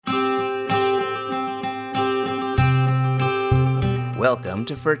Welcome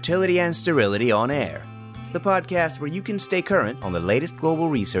to Fertility and Sterility on Air, the podcast where you can stay current on the latest global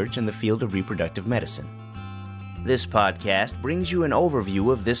research in the field of reproductive medicine. This podcast brings you an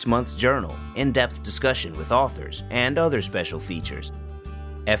overview of this month's journal, in-depth discussion with authors, and other special features.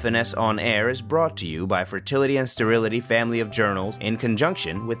 FNS On Air is brought to you by Fertility and Sterility Family of Journals in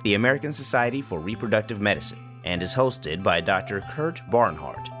conjunction with the American Society for Reproductive Medicine, and is hosted by Dr. Kurt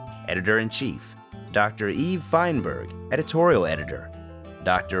Barnhart, Editor-in-Chief, Dr. Eve Feinberg, Editorial Editor,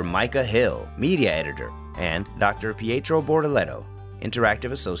 Dr. Micah Hill, Media Editor, and Dr. Pietro Bortoletto,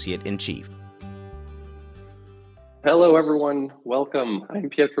 Interactive Associate-in-Chief. Hello, everyone. Welcome. I'm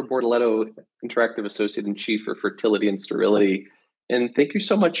Pietro Bortoletto, Interactive Associate-in-Chief for Fertility and Sterility. And thank you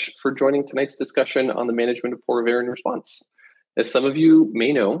so much for joining tonight's discussion on the management of poor ovarian response. As some of you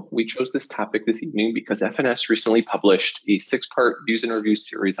may know, we chose this topic this evening because FNS recently published a 6-part views and reviews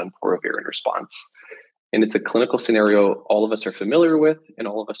series on poor ovarian response. And it's a clinical scenario all of us are familiar with and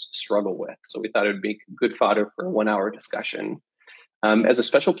all of us struggle with. So we thought it would make good fodder for a 1-hour discussion. As a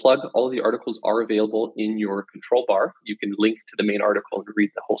special plug, all of the articles are available in your control bar. You can link to the main article and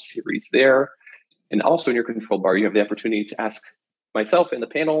read the whole series there. And also in your control bar, you have the opportunity to ask myself and the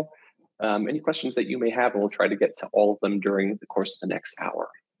panel any questions that you may have, and we'll try to get to all of them during the course of the next hour.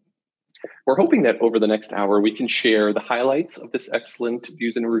 We're hoping that over the next hour, we can share the highlights of this excellent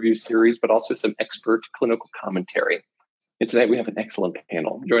views and review series, but also some expert clinical commentary. And tonight we have an excellent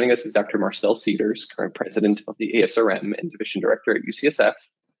panel. Joining us is Dr. Marcel Cedars, current president of the ASRM and division director at UCSF,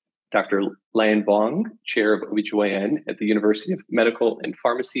 Dr. Lan Vuong, chair of OBGYN at the University of Medical and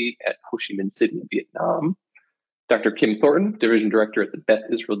Pharmacy at Ho Chi Minh City, Vietnam, Dr. Kim Thornton, division director at the Beth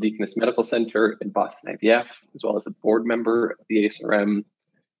Israel Deaconess Medical Center in Boston IVF, as well as a board member of the ASRM.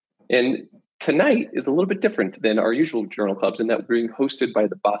 And tonight is a little bit different than our usual journal clubs in that we're being hosted by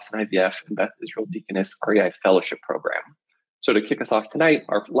the Boston IVF and Beth Israel Deaconess REI Fellowship Program. So to kick us off tonight,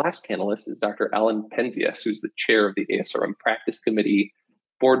 our last panelist is Dr. Alan Penzias, who's the chair of the ASRM Practice Committee,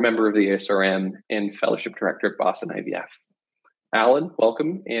 board member of the ASRM, and fellowship director at Boston IVF. Alan,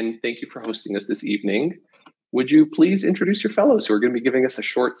 welcome, and thank you for hosting us this evening. Would you please introduce your fellows who are going to be giving us a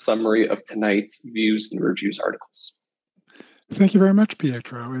short summary of tonight's views and reviews articles? Thank you very much,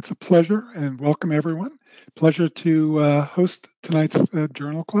 Pietro. It's a pleasure, and welcome everyone. Pleasure to host tonight's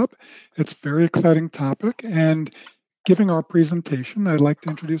journal club. It's a very exciting topic, and giving our presentation, I'd like to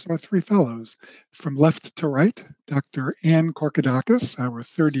introduce our 3 fellows. From left to right, Dr. Ann Korkidakis, our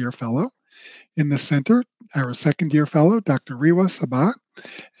 3rd-year fellow. In the center, our 2nd-year fellow, Dr. Rewa Sabah.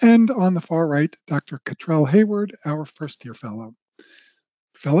 And on the far right, Dr. Cottrell Hayward, our 1st-year fellow.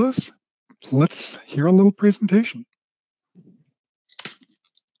 Fellows, let's hear a little presentation.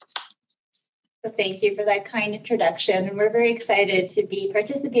 So thank you for that kind introduction. And we're very excited to be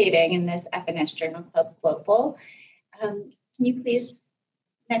participating in this FNS Journal Club Global. Can you please,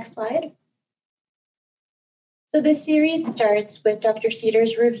 next slide? So this series starts with Dr.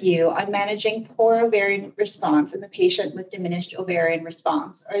 Cedars' review on managing poor ovarian response in the patient with diminished ovarian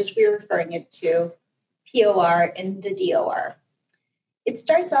response, or as we're referring it to, POR and the DOR. It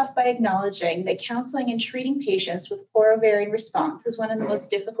starts off by acknowledging that counseling and treating patients with poor ovarian response is one of the most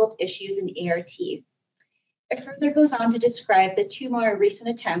difficult issues in ART. It further goes on to describe the 2 more recent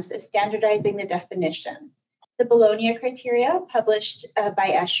attempts at standardizing the definition. The Bologna criteria, published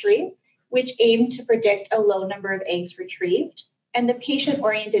by ESHRI, which aim to predict a low number of eggs retrieved, and the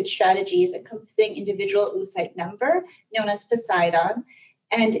patient-oriented strategies encompassing individual oocyte number, known as Poseidon,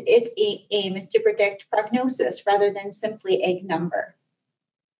 and its aim is to predict prognosis rather than simply egg number.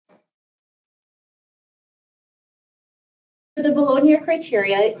 For the Bologna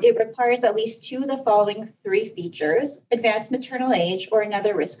criteria, it requires at least 2 of the following 3 features: advanced maternal age or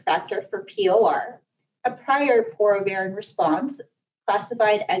another risk factor for POR, a prior poor ovarian response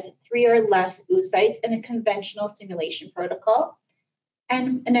classified as 3 or less oocytes in a conventional stimulation protocol,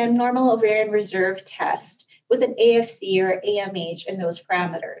 and an abnormal ovarian reserve test with an AFC or AMH in those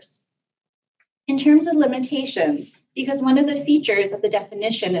parameters. In terms of limitations, because one of the features of the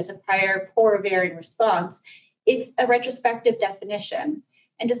definition is a prior poor ovarian response, it's a retrospective definition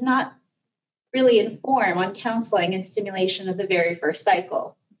and does not really inform on counseling and stimulation of the very first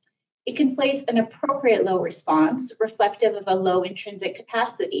cycle. It conflates an appropriate low response, reflective of a low intrinsic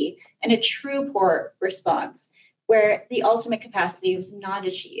capacity, and a true poor response, where the ultimate capacity was not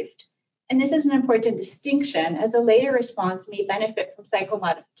achieved. And this is an important distinction, as a later response may benefit from cycle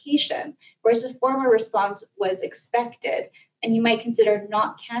modification, whereas a former response was expected, and you might consider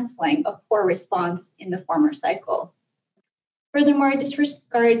not canceling a poor response in the former cycle. Furthermore, it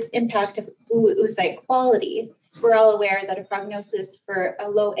disregards impact of oocyte quality. We're all aware that a prognosis for a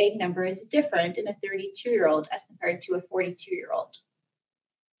low egg number is different in a 32-year-old as compared to a 42-year-old.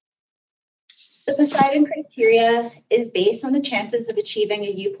 The Poseidon criteria is based on the chances of achieving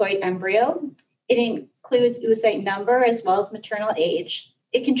a euploid embryo. It includes oocyte number as well as maternal age.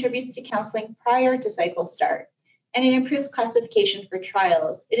 It contributes to counseling prior to cycle start, and it improves classification for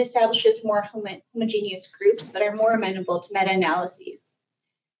trials. It establishes more homogeneous groups that are more amenable to meta-analyses.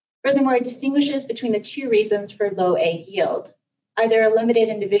 Furthermore, it distinguishes between the two reasons for low egg yield, either a limited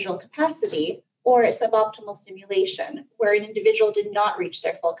individual capacity or a suboptimal stimulation, where an individual did not reach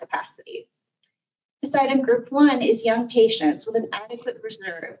their full capacity. Poseidon Group 1 is young patients with an adequate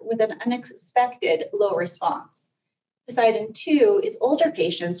reserve with an unexpected low response. Poseidon 2 is older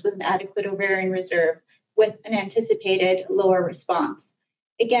patients with an adequate ovarian reserve with an anticipated lower response.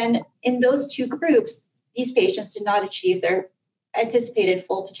 Again, in those two groups, these patients did not achieve their anticipated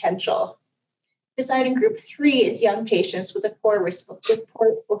full potential. Poseidon Group 3 is young patients with poor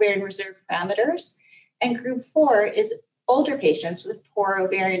ovarian reserve parameters, and Group 4 is older patients with poor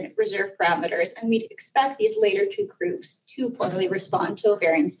ovarian reserve parameters, and we expect these later two groups to poorly respond to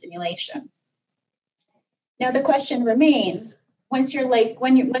ovarian stimulation. Now the question remains: once you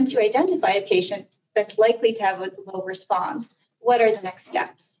identify a patient that's likely to have a low response, what are the next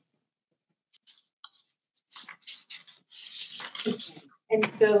steps? And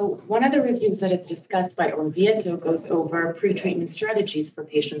so one of the reviews that is discussed by Orvieto goes over pretreatment strategies for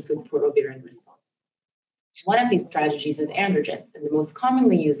patients with poor ovarian response. One of these strategies is androgens, and the most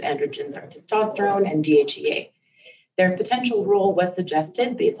commonly used androgens are testosterone and DHEA. Their potential role was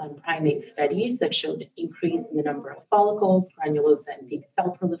suggested based on primate studies that showed an increase in the number of follicles, granulosa, and peak cell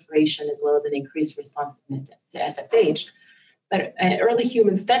proliferation, as well as an increased responsiveness to FSH. But early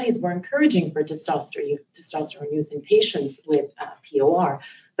human studies were encouraging for testosterone use in patients with POR,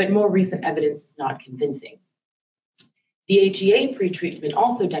 but more recent evidence is not convincing. DHEA pretreatment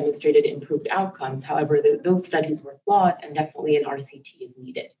also demonstrated improved outcomes. However, those studies were flawed, and definitely an RCT is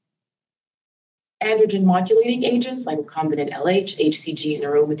needed. Androgen modulating agents like recombinant LH, HCG, and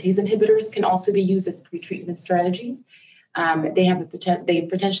aromatase inhibitors can also be used as pretreatment strategies. They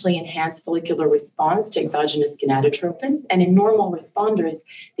potentially enhance follicular response to exogenous gonadotropins, and in normal responders,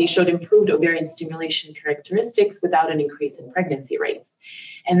 they showed improved ovarian stimulation characteristics without an increase in pregnancy rates.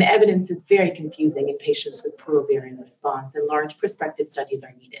 And the evidence is very confusing in patients with poor ovarian response, and large prospective studies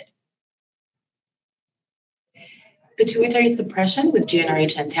are needed. Pituitary suppression with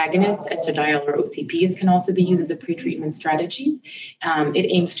GnRH antagonists, estradiol, or OCPs can also be used as a pretreatment strategy. It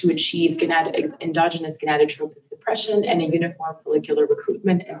aims to achieve endogenous gonadotropin suppression and a uniform follicular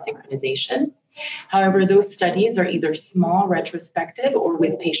recruitment and synchronization. However, those studies are either small, retrospective, or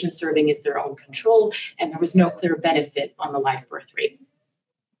with patients serving as their own control, and there was no clear benefit on the live birth rate.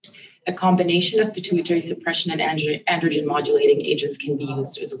 A combination of pituitary suppression and androgen modulating agents can be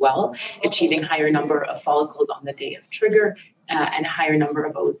used as well, achieving higher number of follicles on the day of trigger and a higher number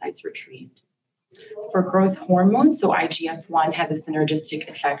of oocytes retrieved. For growth hormone, so IGF-1 has a synergistic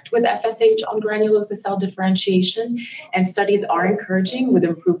effect with FSH on granulosa cell differentiation, and studies are encouraging with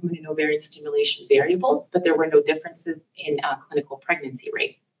improvement in ovarian stimulation variables, but there were no differences in clinical pregnancy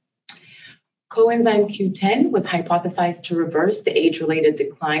rate. Coenzyme Q10 was hypothesized to reverse the age-related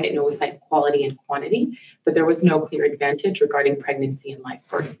decline in oocyte quality and quantity, but there was no clear advantage regarding pregnancy and live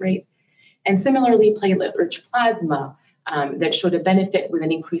birth rate. And similarly, platelet-rich plasma that showed a benefit with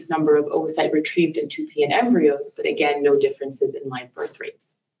an increased number of oocyte retrieved in 2PN embryos, but again, no differences in live birth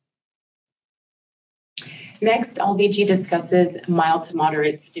rates. Next, LVG discusses mild to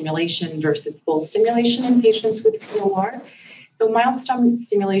moderate stimulation versus full stimulation in patients with POR. So mild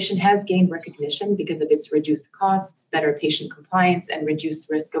stimulation has gained recognition because of its reduced costs, better patient compliance, and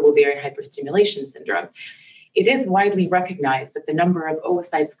reduced risk of ovarian hyperstimulation syndrome. It is widely recognized that the number of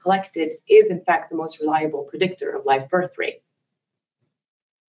oocytes collected is in fact the most reliable predictor of live birth rate.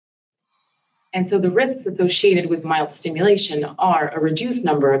 And so the risks associated with mild stimulation are a reduced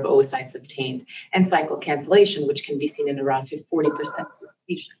number of oocytes obtained and cycle cancellation, which can be seen in around 40% of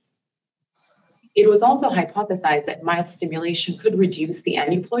patients. It was also hypothesized that mild stimulation could reduce the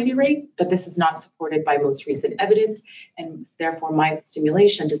aneuploidy rate, but this is not supported by most recent evidence, and therefore mild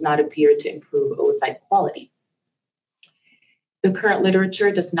stimulation does not appear to improve oocyte quality. The current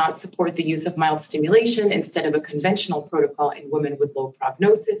literature does not support the use of mild stimulation instead of a conventional protocol in women with low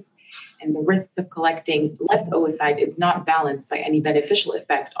prognosis, and the risks of collecting less oocyte is not balanced by any beneficial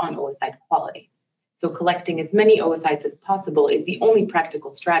effect on oocyte quality. So collecting as many oocytes as possible is the only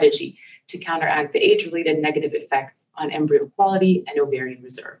practical strategy to counteract the age-related negative effects on embryo quality and ovarian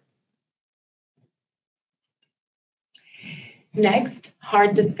reserve. Next,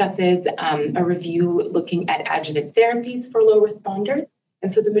 HARD discusses a review looking at adjuvant therapies for low responders.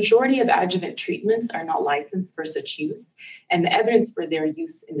 And so the majority of adjuvant treatments are not licensed for such use, and the evidence for their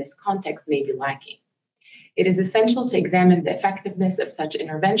use in this context may be lacking. It is essential to examine the effectiveness of such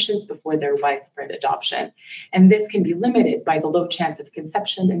interventions before their widespread adoption, and this can be limited by the low chance of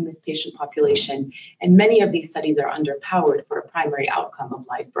conception in this patient population, and many of these studies are underpowered for a primary outcome of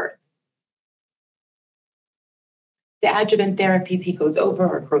live birth. The adjuvant therapies he goes over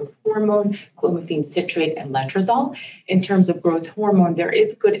are growth hormone, clomiphene citrate, and letrozole. In terms of growth hormone, there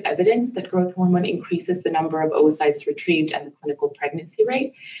is good evidence that growth hormone increases the number of oocytes retrieved and the clinical pregnancy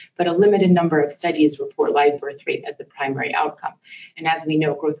rate, but a limited number of studies report live birth rate as the primary outcome. And as we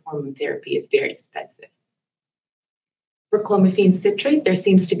know, growth hormone therapy is very expensive. For clomiphene citrate, there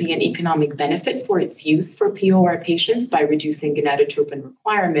seems to be an economic benefit for its use for POR patients by reducing gonadotropin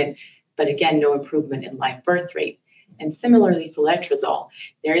requirement, but again, no improvement in live birth rate. And similarly for letrozole,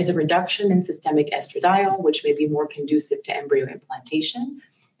 there is a reduction in systemic estradiol, which may be more conducive to embryo implantation,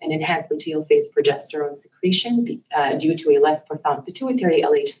 and enhanced luteal phase progesterone secretion due to a less profound pituitary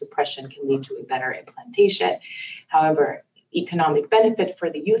LH suppression can lead to a better implantation. However, economic benefit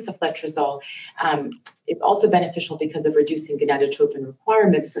for the use of letrozole is also beneficial because of reducing gonadotropin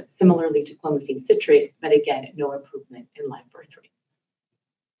requirements, similarly to clomiphene citrate, but again, no improvement in live birth rate.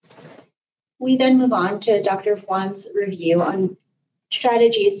 We then move on to Dr. Juan's review on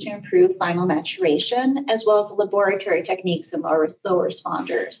strategies to improve final maturation, as well as laboratory techniques in low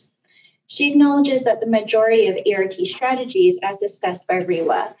responders. She acknowledges that the majority of ART strategies, as discussed by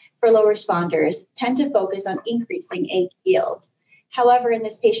Rewa, for low responders tend to focus on increasing egg yield. However, in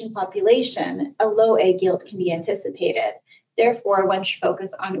this patient population, a low egg yield can be anticipated. Therefore, one should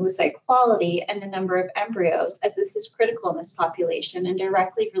focus on oocyte quality and the number of embryos, as this is critical in this population and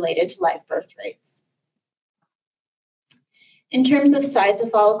directly related to live birth rates. In terms of size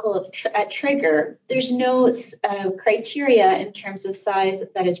of follicle at trigger, there's no criteria in terms of size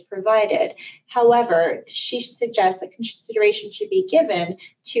that is provided. However, she suggests that consideration should be given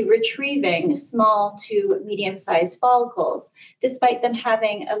to retrieving small to medium-sized follicles, despite them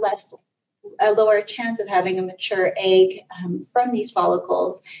having a lower chance of having a mature egg from these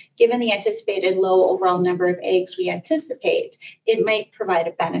follicles. Given the anticipated low overall number of eggs we anticipate, it might provide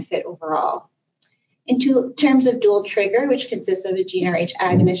a benefit overall. In terms of dual trigger, which consists of a GnRH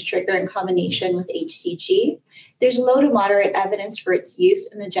agonist trigger in combination with HCG, there's low to moderate evidence for its use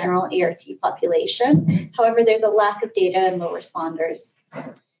in the general ART population. However, there's a lack of data in low responders.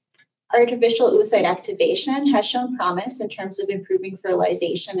 Artificial oocyte activation has shown promise in terms of improving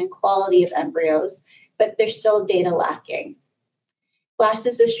fertilization and quality of embryos, but there's still data lacking.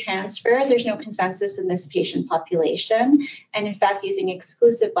 Blastocyst transfer, there's no consensus in this patient population, and in fact, using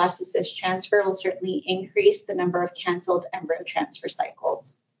exclusive blastocyst transfer will certainly increase the number of canceled embryo transfer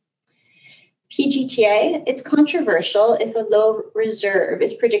cycles. PGTA, it's controversial if a low reserve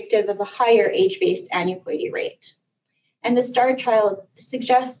is predictive of a higher age-based aneuploidy rate. And the STAR trial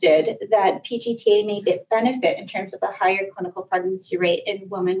suggested that PGTA may benefit in terms of a higher clinical pregnancy rate in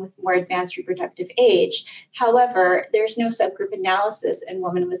women with more advanced reproductive age. However, there's no subgroup analysis in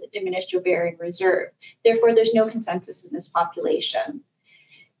women with a diminished ovarian reserve. Therefore, there's no consensus in this population.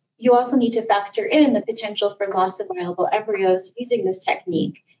 You also need to factor in the potential for loss of viable embryos using this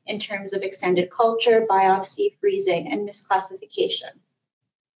technique in terms of extended culture, biopsy, freezing, and misclassification.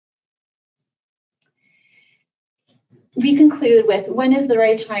 We conclude with when is the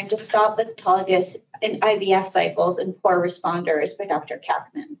right time to stop autologous and IVF cycles in poor responders by Dr.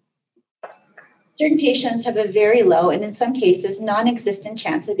 Kackman. Certain patients have a very low and in some cases non-existent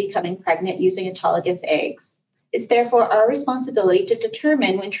chance of becoming pregnant using autologous eggs. It's therefore our responsibility to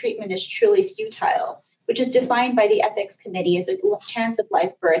determine when treatment is truly futile, which is defined by the ethics committee as a chance of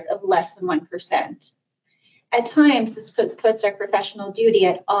live birth of less than 1%. At times, this puts our professional duty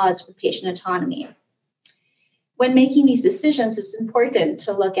at odds with patient autonomy. When making these decisions, it's important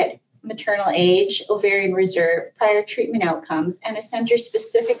to look at maternal age, ovarian reserve, prior treatment outcomes, and a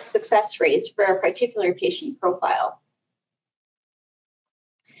center-specific success rates for a particular patient profile.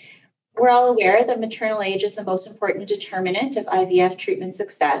 We're all aware that maternal age is the most important determinant of IVF treatment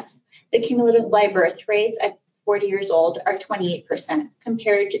success. The cumulative live birth rates at 40 years old are 28%,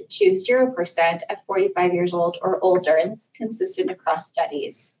 compared to 0% at 45 years old or older, and it's consistent across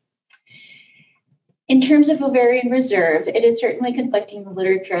studies. In terms of ovarian reserve, it is certainly conflicting in the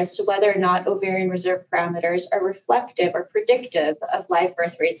literature as to whether or not ovarian reserve parameters are reflective or predictive of live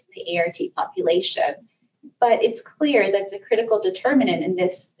birth rates in the ART population. But it's clear that it's a critical determinant in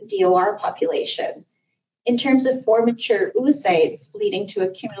this DOR population. In terms of 4 mature oocytes leading to a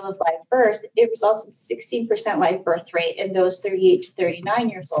cumulative live birth, it results in 16% live birth rate in those 38 to 39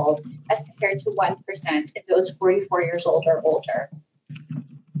 years old, as compared to 1% in those 44 years old or older.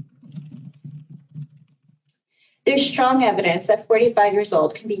 There's strong evidence that 45 years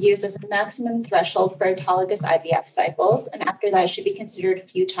old can be used as a maximum threshold for autologous IVF cycles, and after that should be considered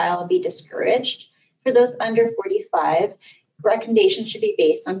futile and be discouraged. For those under 45, recommendations should be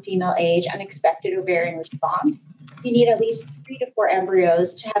based on female age and expected ovarian response. You need at least 3 to 4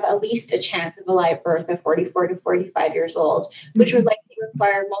 embryos to have at least a chance of a live birth at 44 to 45 years old, which would likely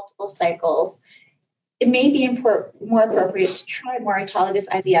require multiple cycles. It may be more appropriate to try more autologous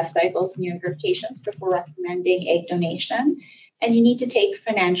IVF cycles in younger patients before recommending egg donation. And you need to take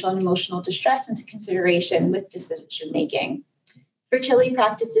financial and emotional distress into consideration with decision making. Fertility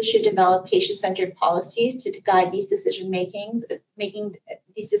practices should develop patient-centered policies to guide these making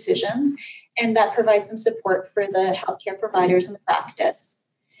these decisions, and that provides some support for the healthcare providers in the practice.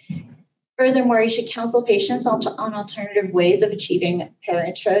 Furthermore, you should counsel patients on alternative ways of achieving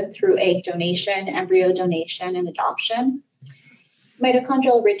parenthood through egg donation, embryo donation, and adoption.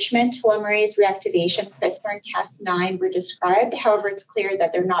 Mitochondrial enrichment, telomerase reactivation, CRISPR, and Cas9 were described. However, it's clear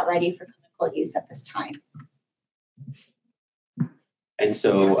that they're not ready for clinical use at this time. And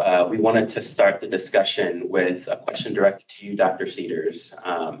so we wanted to start the discussion with a question directed to you, Dr. Cedars.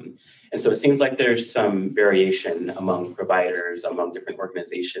 And so it seems like there's some variation among providers, among different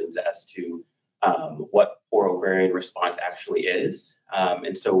organizations as to what poor ovarian response actually is.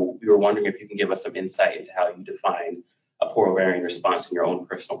 And so we were wondering if you can give us some insight into how you define a poor ovarian response in your own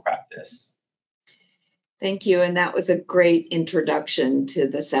personal practice. Thank you. And that was a great introduction to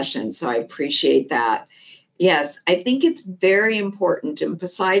the session. So I appreciate that. Yes, I think it's very important, and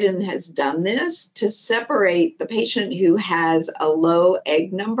Poseidon has done this, to separate the patient who has a low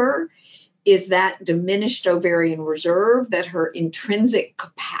egg number. Is that diminished ovarian reserve, that her intrinsic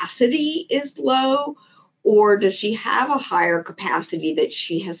capacity is low, or does she have a higher capacity that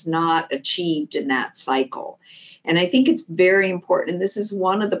she has not achieved in that cycle? And I think it's very important, and this is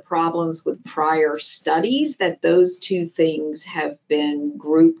one of the problems with prior studies, that those two things have been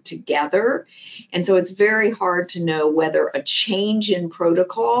grouped together. And so it's very hard to know whether a change in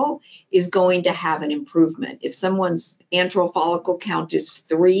protocol is going to have an improvement. If someone's antral follicle count is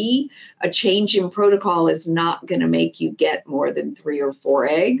 3, a change in protocol is not going to make you get more than 3 or 4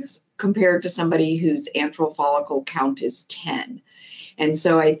 eggs compared to somebody whose antral follicle count is 10. And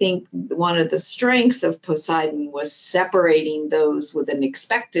so I think one of the strengths of Poseidon was separating those with an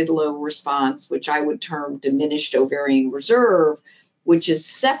expected low response, which I would term diminished ovarian reserve, which is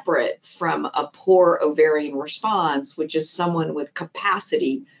separate from a poor ovarian response, which is someone with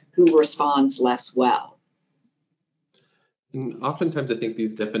capacity who responds less well. And oftentimes I think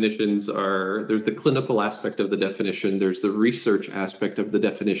these definitions there's the clinical aspect of the definition, there's the research aspect of the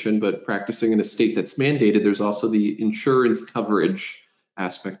definition, but practicing in a state that's mandated, there's also the insurance coverage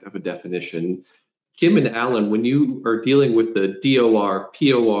aspect of a definition. Kim and Alan, when you are dealing with the DOR,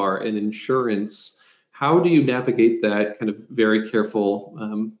 POR, and insurance, how do you navigate that kind of very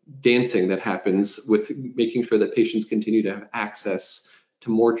careful dancing that happens with making sure that patients continue to have access to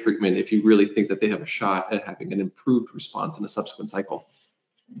more treatment if you really think that they have a shot at having an improved response in a subsequent cycle?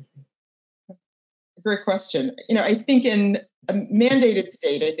 Great question. I think in a mandated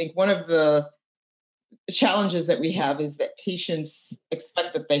state, I think one of the challenges that we have is that patients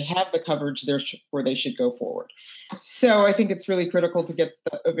expect that they have the coverage where they should go forward. So I think it's really critical to get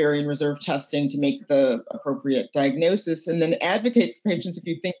the ovarian reserve testing to make the appropriate diagnosis, and then advocate for patients if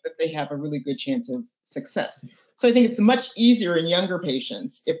you think that they have a really good chance of success. So I think it's much easier in younger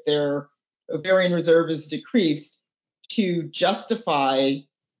patients, if their ovarian reserve is decreased, to justify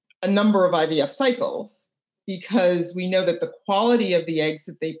a number of IVF cycles, because we know that the quality of the eggs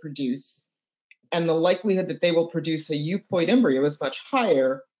that they produce and the likelihood that they will produce a euploid embryo is much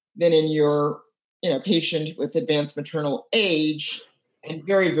higher than in your patient with advanced maternal age and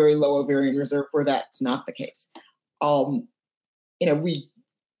very, very low ovarian reserve, where that's not the case. We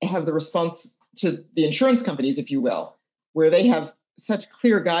have the response to the insurance companies, if you will, where they have such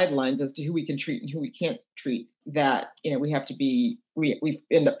clear guidelines as to who we can treat and who we can't treat, that we have to be, we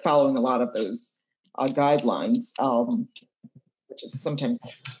end up following a lot of those guidelines, which is sometimes.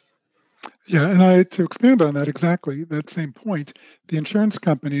 Yeah, and to expand on that, exactly that same point, the insurance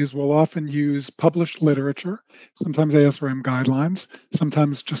companies will often use published literature, sometimes ASRM guidelines,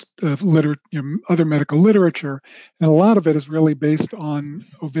 sometimes just other medical literature, and a lot of it is really based on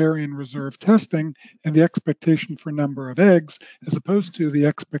ovarian reserve testing and the expectation for number of eggs, as opposed to the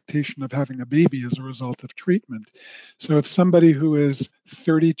expectation of having a baby as a result of treatment. So if somebody who is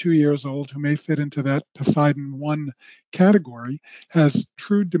 32 years old, who may fit into that Poseidon 1 category, has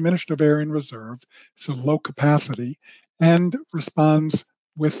true diminished ovarian reserve, so low capacity, and responds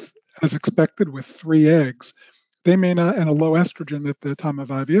with, as expected, with 3 eggs, they may not, and a low estrogen at the time of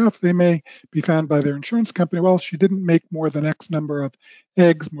IVF, they may be found by their insurance company, well, she didn't make more than X number of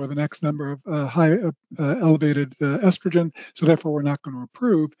eggs, more than X number of elevated estrogen, so therefore we're not going to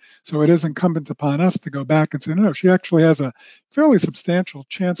approve. So it is incumbent upon us to go back and say, no, she actually has a fairly substantial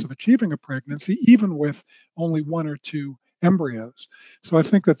chance of achieving a pregnancy, even with only 1 or 2 embryos. So I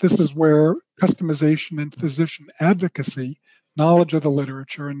think that this is where customization and physician advocacy, knowledge of the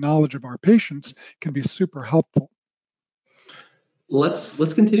literature and knowledge of our patients can be super helpful. Let's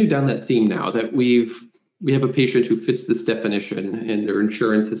continue down that theme now that we have a patient who fits this definition and their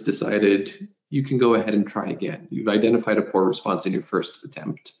insurance has decided you can go ahead and try again. You've identified a poor response in your first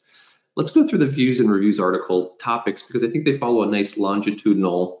attempt. Let's go through the Views and Reviews article topics because I think they follow a nice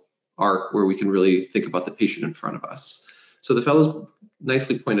longitudinal arc where we can really think about the patient in front of us. So the fellows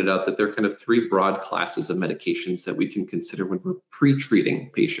nicely pointed out that there are kind of 3 broad classes of medications that we can consider when we're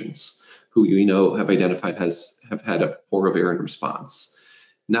pre-treating patients who we know have identified have had a poor ovarian response.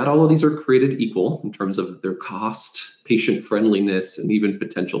 Not all of these are created equal in terms of their cost, patient friendliness, and even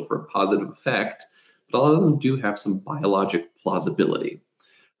potential for a positive effect, but all of them do have some biologic plausibility.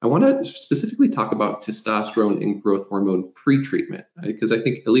 I want to specifically talk about testosterone and growth hormone pre-treatment, because I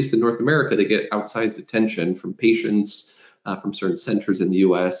think at least in North America, they get outsized attention from patients, from certain centers in the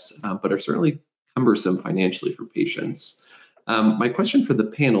US, but are certainly cumbersome financially for patients. My question for the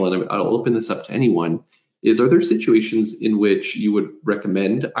panel, and I'll open this up to anyone, is are there situations in which you would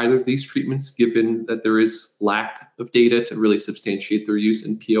recommend either of these treatments given that there is lack of data to really substantiate their use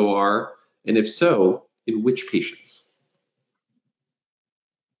in POR? And if so, in which patients?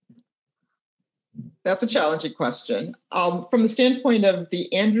 That's a challenging question. From the standpoint of the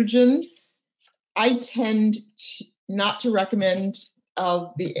androgens, I tend not to recommend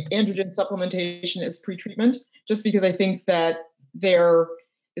the androgen supplementation as pretreatment, just because I think that there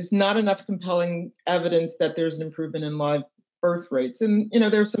is not enough compelling evidence that there's an improvement in live birth rates. And,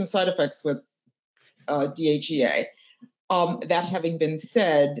 there's some side effects with DHEA. That having been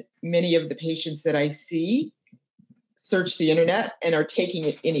said, many of the patients that I see search the internet and are taking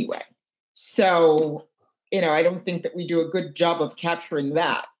it anyway. So, I don't think that we do a good job of capturing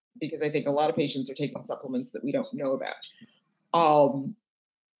that, because I think a lot of patients are taking supplements that we don't know about.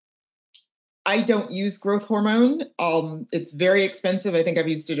 I don't use growth hormone. It's very expensive. I think I've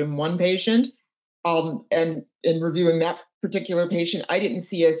used it in 1 patient. And in reviewing that particular patient, I didn't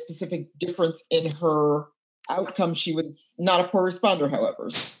see a specific difference in her outcome. She was not a poor responder, however.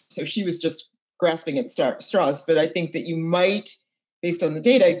 So she was just grasping at straws. But I think that you might, based on the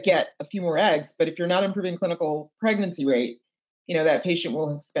data, get a few more eggs. But if you're not improving clinical pregnancy rate, that patient will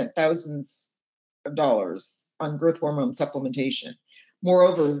have spent thousands of dollars on growth hormone supplementation.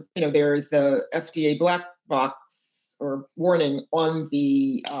 Moreover, there is the FDA black box or warning on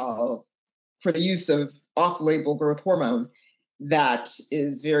the for the use of off-label growth hormone that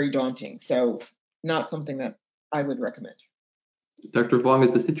is very daunting. So not something that I would recommend. Dr. Vuong,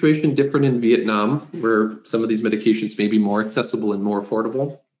 is the situation different in Vietnam, where some of these medications may be more accessible and more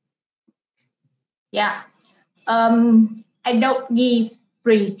affordable? Yeah. I don't give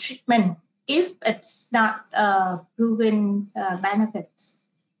pre-treatment if it's not proven benefits.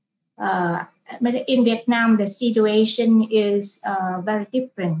 But in Vietnam, the situation is very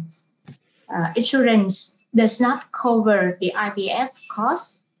different. Insurance does not cover the IVF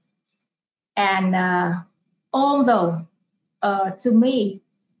cost. And although, to me,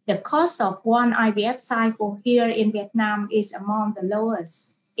 the cost of 1 IVF cycle here in Vietnam is among the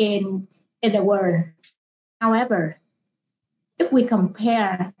lowest in the world. However, if we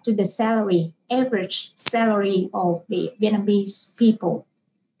compare to the average salary of the Vietnamese people,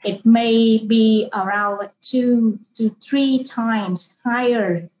 it may be around 2 to 3 times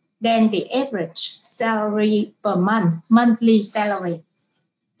higher than the average salary per month, monthly salary.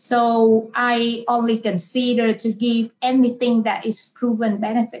 So I only consider to give anything that is proven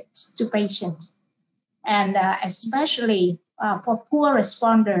benefits to patients. And especially for poor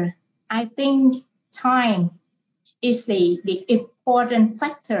responder, I think time is the important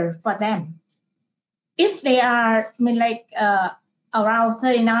factor for them. If they are around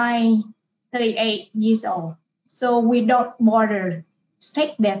 39, 38 years old, so we don't bother to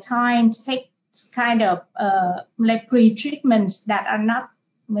take their time to take kind of pre-treatments that are not,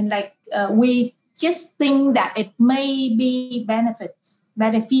 we just think that it may be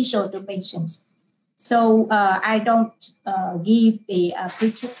beneficial to patients. So I don't give the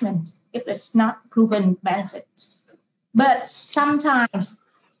pre-treatment if it's not proven benefits. But sometimes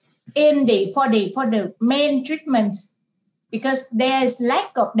for the main treatment, because there is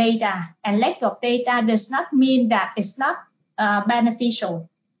lack of data, and lack of data does not mean that it's not beneficial.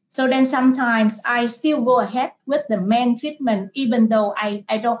 So then sometimes I still go ahead with the main treatment, even though I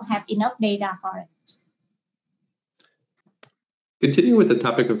don't have enough data for it. Continuing with the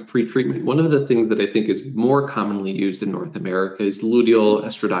topic of pre-treatment, one of the things that I think is more commonly used in North America is luteal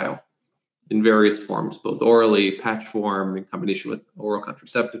estradiol in various forms, both orally, patch form, in combination with oral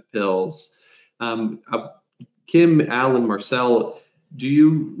contraceptive pills. Kim, Al, and Marcel, do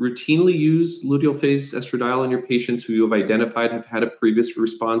you routinely use luteal phase estradiol in your patients who you have identified have had a previous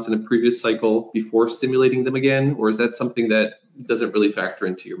response in a previous cycle before stimulating them again, or is that something that doesn't really factor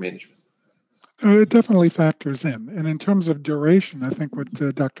into your management? It definitely factors in. And in terms of duration, I think what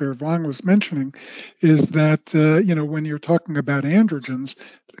Dr. Wang was mentioning is that, when you're talking about androgens,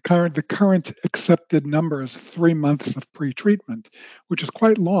 the current accepted number is 3 months of pre-treatment, which is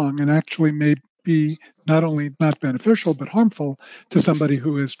quite long and actually may be not only not beneficial, but harmful to somebody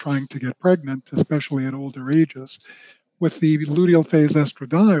who is trying to get pregnant, especially at older ages. With the luteal phase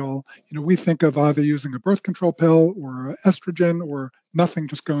estradiol, we think of either using a birth control pill or estrogen or nothing,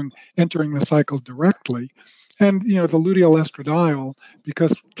 just entering the cycle directly. And, the luteal estradiol,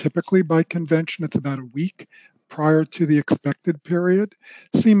 because typically by convention it's about a week prior to the expected period,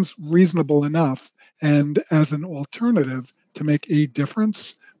 seems reasonable enough. And as an alternative to make a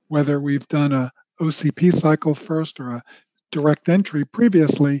difference, whether we've done a OCP cycle first or a direct entry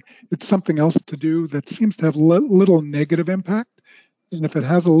previously, it's something else to do that seems to have little negative impact. And if it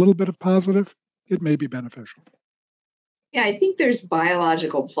has a little bit of positive, it may be beneficial. Yeah, I think there's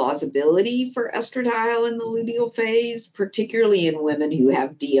biological plausibility for estradiol in the luteal phase, particularly in women who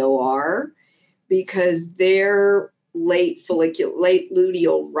have DOR, because their late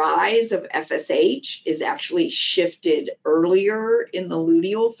luteal rise of FSH is actually shifted earlier in the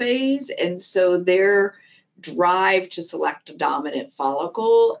luteal phase. And so their drive to select a dominant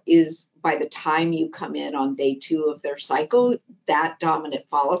follicle is, by the time you come in on day 2 of their cycle, that dominant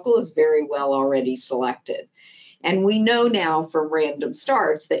follicle is very well already selected. And we know now from random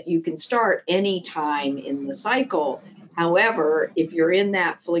starts that you can start any time in the cycle. However, if you're in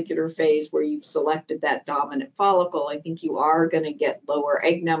that follicular phase where you've selected that dominant follicle, I think you are going to get lower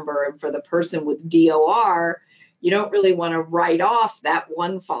egg number. And for the person with DOR, you don't really want to write off that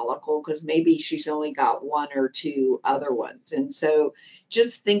one follicle because maybe she's only got 1 or 2 other ones. And so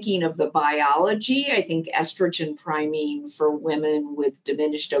just thinking of the biology, I think estrogen priming for women with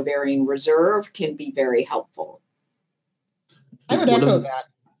diminished ovarian reserve can be very helpful. I would echo that.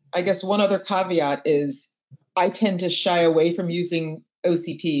 I guess one other caveat is I tend to shy away from using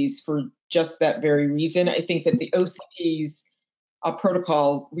OCPs for just that very reason. I think that the OCPs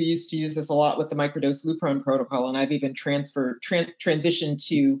protocol, we used to use this a lot with the microdose Lupron protocol, and I've even transitioned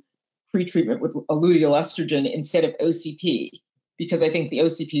to pre-treatment with a luteal estrogen instead of OCP, because I think the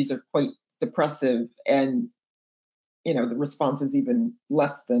OCPs are quite suppressive and, the response is even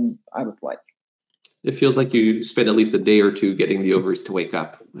less than I would like. It feels like you spend at least a day or 2 getting the ovaries to wake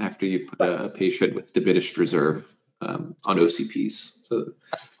up after you've put a patient with diminished reserve on OCPs. So,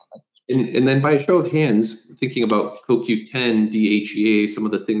 and then by a show of hands, thinking about CoQ10, DHEA, some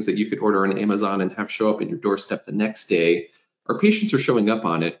of the things that you could order on Amazon and have show up at your doorstep the next day, our patients are showing up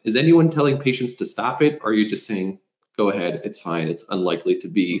on it. Is anyone telling patients to stop it? Or are you just saying, go ahead, it's fine, it's unlikely to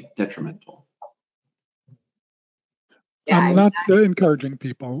be detrimental? I'm not encouraging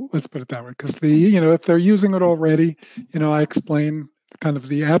people, let's put it that way, because if they're using it already, I explain kind of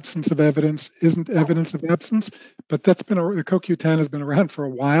the absence of evidence isn't evidence of absence, but the CoQ10 has been around for a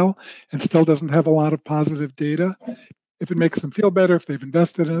while and still doesn't have a lot of positive data. If it makes them feel better, if they've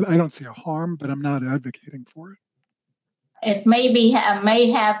invested in it, I don't see a harm, but I'm not advocating for it. It may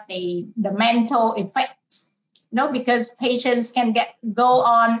have the mental effect, because patients can go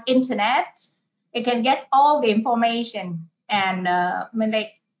on internet, they can get all the information, and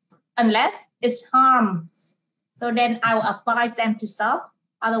unless it's harm, so then I'll advise them to stop.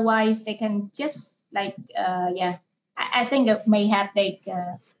 Otherwise, they can just I think it may have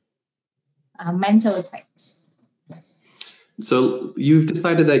mental effects. So you've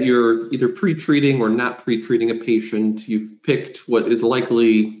decided that you're either pre-treating or not pre-treating a patient. You've picked what is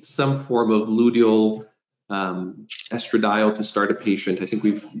likely some form of luteal estradiol to start a patient. I think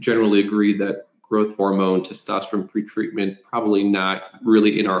we've generally agreed that growth hormone, testosterone pre-treatment, probably not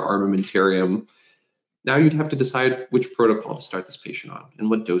really in our armamentarium. Now you'd have to decide which protocol to start this patient on and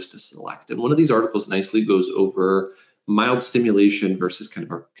what dose to select. And one of these articles nicely goes over mild stimulation versus kind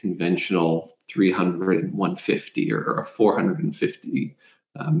of a conventional 300 and 150 or a 450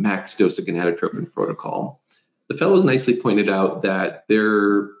 max dose of gonadotropin protocol. The fellows nicely pointed out that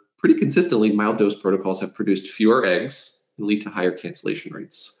they're pretty consistently mild dose protocols have produced fewer eggs and lead to higher cancellation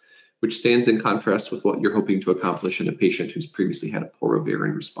rates. which stands in contrast with what you're hoping to accomplish in a patient who's previously had a poor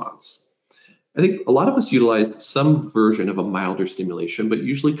ovarian response. I think a lot of us utilized some version of a milder stimulation, but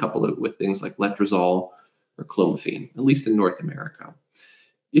usually couple it with things like letrozole or clomiphene, at least in North America.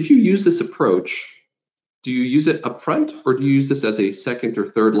 If you use this approach, do you use it upfront, or do you use this as a second or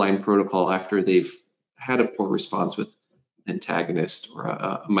third line protocol after they've had a poor response with antagonist or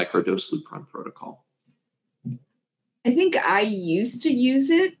a microdose Lupron protocol? I think I used to use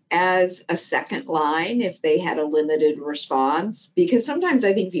it as a second line if they had a limited response, because sometimes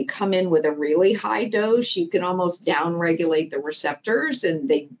I think if you come in with a really high dose, you can almost downregulate the receptors,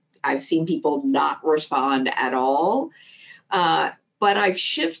 and I've seen people not respond at all. But I've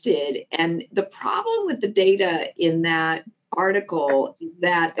shifted, and the problem with the data in that article is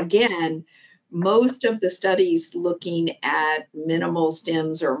that, again, most of the studies looking at minimal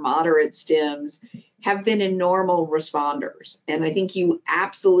stims or moderate stims have been in normal responders. And I think you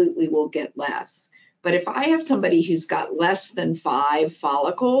absolutely will get less. But if I have somebody who's got less than 5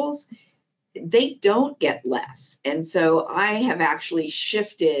 follicles, they don't get less. And so I have actually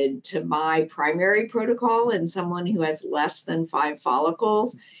shifted to my primary protocol in someone who has less than 5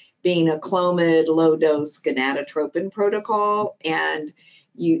 follicles, being a Clomid low-dose gonadotropin protocol. And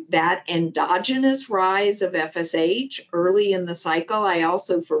that endogenous rise of FSH early in the cycle, I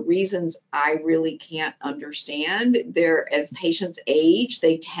also, for reasons I really can't understand, as patients age,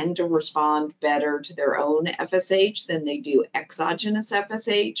 they tend to respond better to their own FSH than they do exogenous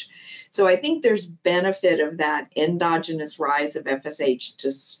FSH. So I think there's benefit of that endogenous rise of FSH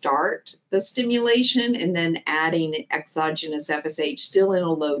to start the stimulation, and then adding exogenous FSH still in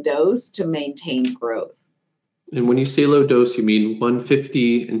a low dose to maintain growth. And when you say low dose, you mean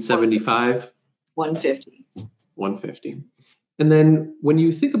 150 and 75? 150. 150. And then when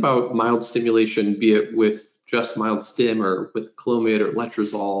you think about mild stimulation, be it with just mild stim or with Clomid or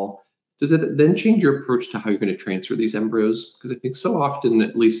letrozole, does it then change your approach to how you're going to transfer these embryos? Because I think so often,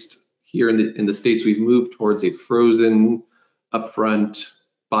 at least here in the States, we've moved towards a frozen, upfront,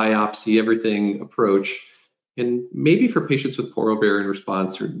 biopsy, everything approach. And maybe for patients with poor ovarian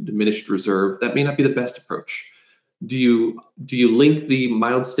response or diminished reserve, that may not be the best approach. Do you link the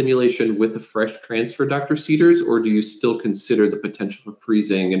mild stimulation with a fresh transfer, Dr. Cedars, or do you still consider the potential for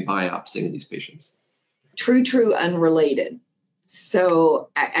freezing and biopsying in these patients? True, unrelated.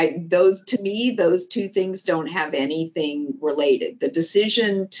 So those two things don't have anything related. The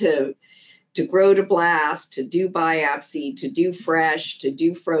decision to grow to blast, to do biopsy, to do fresh, to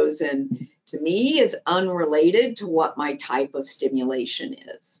do frozen, to me is unrelated to what my type of stimulation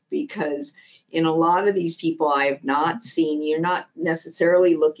is, because in a lot of these people I have not seen, you're not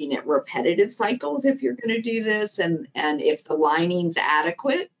necessarily looking at repetitive cycles if you're going to do this, and if the lining's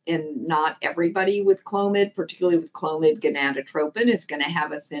adequate, and not everybody with Clomid, particularly with Clomid gonadotropin, is going to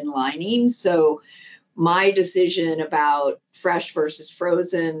have a thin lining. So my decision about fresh versus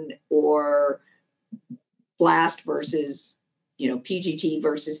frozen or blast versus PGT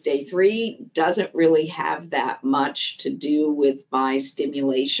versus day 3 doesn't really have that much to do with my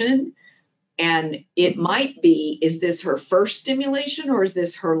stimulation. And it might be, is this her first stimulation or is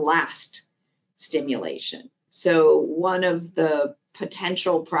this her last stimulation? So one of the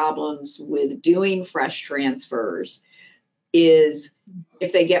potential problems with doing fresh transfers is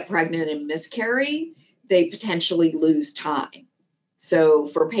if they get pregnant and miscarry, they potentially lose time. So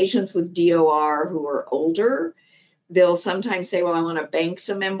for patients with DOR who are older, they'll sometimes say, well, I want to bank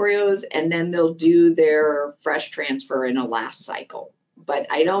some embryos, and then they'll do their fresh transfer in a last cycle. But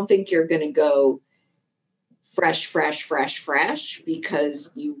I don't think you're going to go fresh,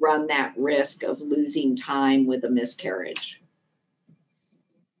 because you run that risk of losing time with a miscarriage.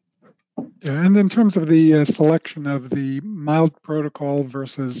 Yeah, and in terms of the selection of the mild protocol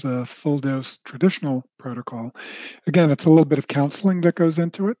versus full dose traditional protocol, again, it's a little bit of counseling that goes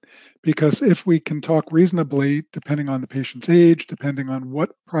into it, because if we can talk reasonably, depending on the patient's age, depending on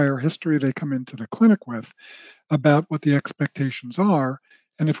what prior history they come into the clinic with, about what the expectations are,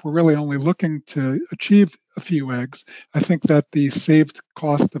 and if we're really only looking to achieve a few eggs, I think that the saved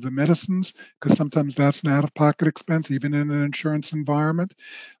cost of the medicines, because sometimes that's an out-of-pocket expense, even in an insurance environment.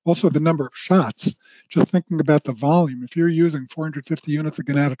 Also, the number of shots, just thinking about the volume. If you're using 450 units of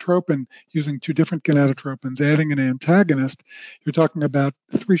gonadotropin, using 2 different gonadotropins, adding an antagonist, you're talking about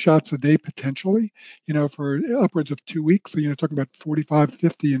 3 shots a day potentially, for upwards of 2 weeks. So you're talking about 45,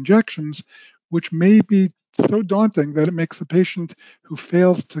 50 injections, which may be so daunting that it makes the patient who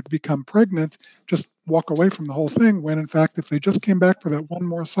fails to become pregnant just walk away from the whole thing, when in fact, if they just came back for that one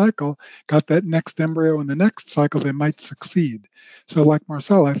more cycle, got that next embryo in the next cycle, they might succeed. So like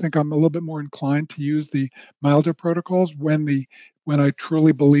Marcel, I think I'm a little bit more inclined to use the milder protocols when I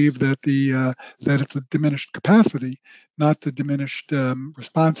truly believe that that it's a diminished capacity, not the diminished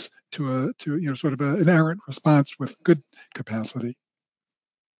response to sort of an errant response with good capacity.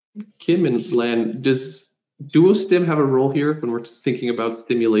 Kim and Lan, does DuoStim have a role here when we're thinking about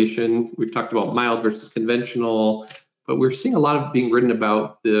stimulation? We've talked about mild versus conventional, but we're seeing a lot of being written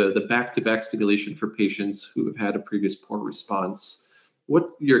about the back-to-back stimulation for patients who have had a previous poor response.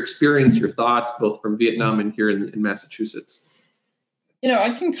 What's your experience, your thoughts, both from Vietnam and here in Massachusetts?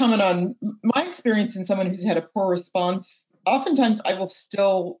 I can comment on my experience in someone who's had a poor response. Oftentimes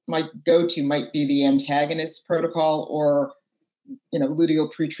my go-to might be the antagonist protocol or, luteal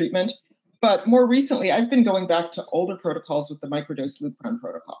pretreatment. But more recently, I've been going back to older protocols with the microdose Lupron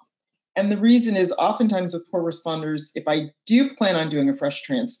protocol. And the reason is oftentimes with poor responders, if I do plan on doing a fresh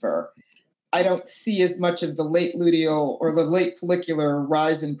transfer, I don't see as much of the late luteal or the late follicular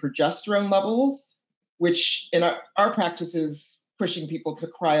rise in progesterone levels, which in our practice is pushing people to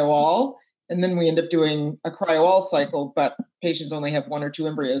cryo-all. And then we end up doing a cryo-all cycle, but patients only have 1 or 2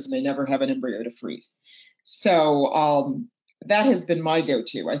 embryos and they never have an embryo to freeze. So that has been my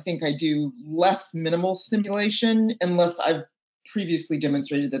go-to. I think I do less minimal stimulation unless I've previously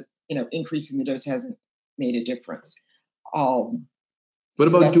demonstrated that, increasing the dose hasn't made a difference. What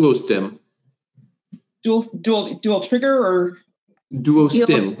about DuoStim? Dual trigger or?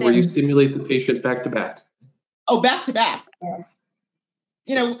 DuoStim, where you stimulate the patient back to back. Oh, back to back. Yes.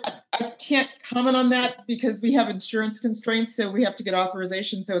 I can't comment on that because we have insurance constraints, so we have to get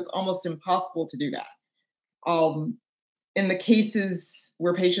authorization. So it's almost impossible to do that. In the cases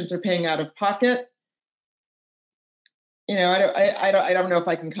where patients are paying out of pocket, I don't know if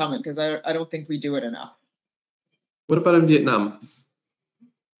I can comment because I don't think we do it enough. What about in Vietnam?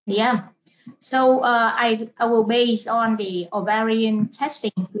 Yeah. So I will base on the ovarian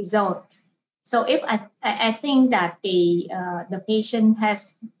testing result. So if I think that the patient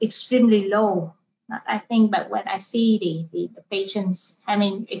has extremely low, I think, but when I see the patients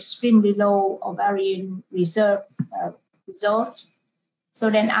having extremely low ovarian reserve results, so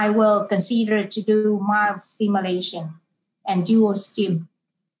then I will consider to do mild stimulation and DuoStim,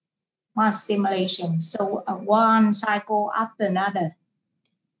 mild stimulation. So one cycle after another.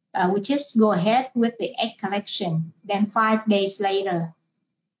 We just go ahead with the egg collection. Then 5 days later,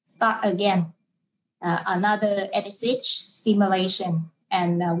 start again another FSH stimulation,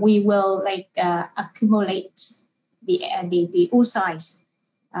 and we will accumulate the oocytes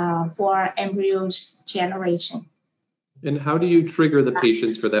for embryos generation. And how do you trigger the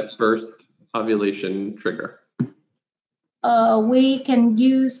patients for that first ovulation trigger? We can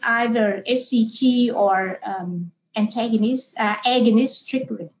use either SCG or agonist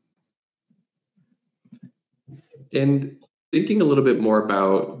triggering. And thinking a little bit more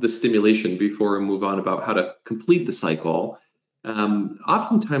about the stimulation before we move on about how to complete the cycle,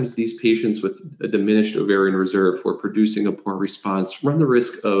 oftentimes these patients with a diminished ovarian reserve who are producing a poor response run the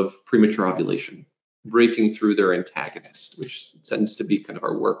risk of premature ovulation, breaking through their antagonist, which tends to be kind of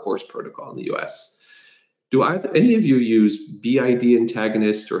our workhorse protocol in the US. Do any of you use BID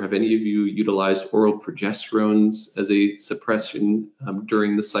antagonists, or have any of you utilized oral progesterones as a suppression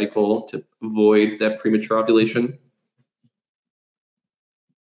during the cycle to avoid that premature ovulation?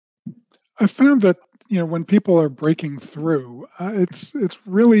 I found that when people are breaking through, it's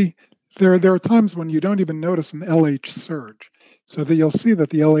really there are times when you don't even notice an LH surge, so that you'll see that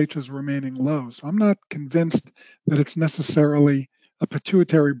the LH is remaining low. So I'm not convinced that it's necessarily a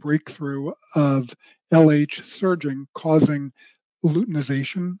pituitary breakthrough of LH surging causing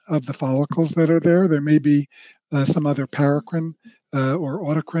luteinization of the follicles that are there. There may be some other paracrine or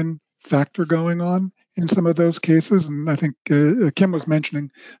autocrine factor going on in some of those cases. And I think Kim was mentioning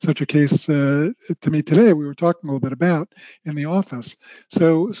such a case to me today. We were talking a little bit about in the office.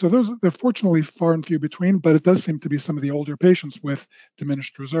 So they're fortunately far and few between, but it does seem to be some of the older patients with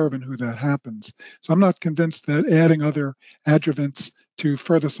diminished reserve and who that happens. So I'm not convinced that adding other adjuvants to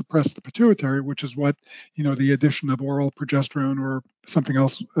further suppress the pituitary, which is what, the addition of oral progesterone or something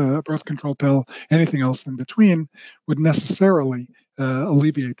else, birth control pill, anything else in between, would necessarily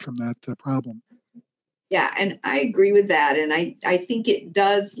alleviate from that problem. Yeah, and I agree with that. And I think it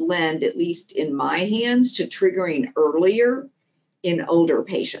does lend, at least in my hands, to triggering earlier in older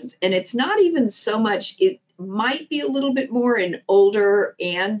patients. And it's not even so much, it might be a little bit more in older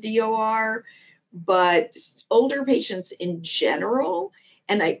and DOR, but older patients in general.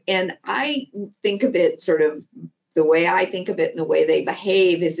 And I think of it sort of the way I think of it and the way they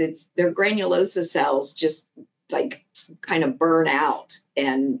behave is their granulosa cells just like kind of burn out,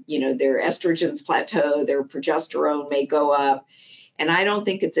 and their estrogens plateau, their progesterone may go up. And I don't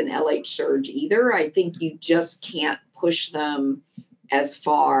think it's an LH surge either. I think you just can't push them as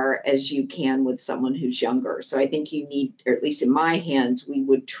far as you can with someone who's younger. So I think you need, or at least in my hands, we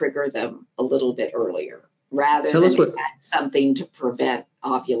would trigger them a little bit earlier rather than add something to prevent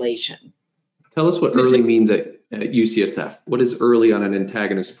ovulation. Tell us what early means at UCSF. What is early on an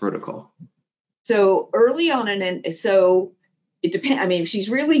antagonist protocol? So early on so it depends. I mean, if she's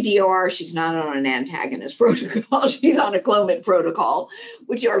really DOR, she's not on an antagonist protocol. She's on a Clomid protocol,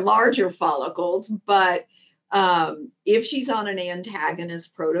 which are larger follicles. But if she's on an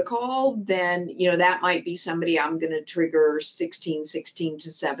antagonist protocol, then, that might be somebody I'm going to trigger 16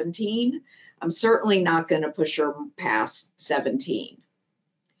 to 17. I'm certainly not going to push her past 17.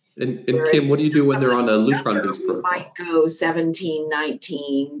 And Kim, what do you do when they're on a Lupron-based protocol? Might go 17,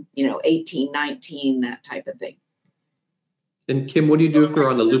 19, 18, 19, that type of thing. And Kim, what do you do if they're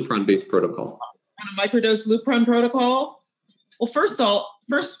on a Lupron-based protocol? On a microdose Lupron protocol? Well, first off,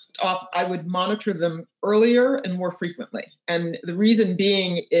 I would monitor them earlier and more frequently. And the reason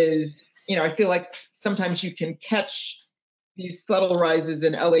being is, I feel like sometimes you can catch these subtle rises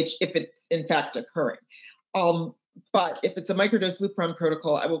in LH if it's in fact occurring. But if it's a microdose Lupron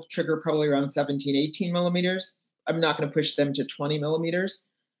protocol, I will trigger probably around 17, 18 millimeters. I'm not going to push them to 20 millimeters.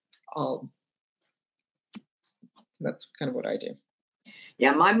 That's kind of what I do.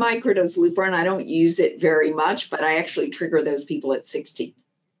 Yeah, my microdose Lupron, I don't use it very much, but I actually trigger those people at 16.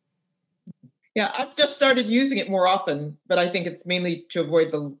 Yeah, I've just started using it more often, but I think it's mainly to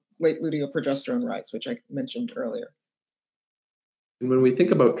avoid the late luteal progesterone rise, which I mentioned earlier. And when we think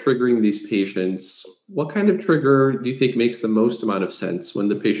about triggering these patients, what kind of trigger do you think makes the most amount of sense when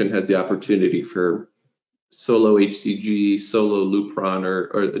the patient has the opportunity for solo HCG, solo Lupron,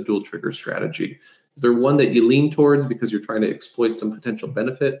 or a dual trigger strategy? Is there one that you lean towards because you're trying to exploit some potential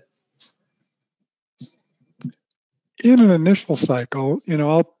benefit? In an initial cycle,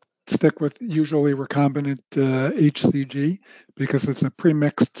 I'll stick with usually recombinant HCG because it's a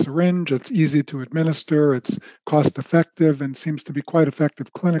pre-mixed syringe, it's easy to administer, it's cost effective, and seems to be quite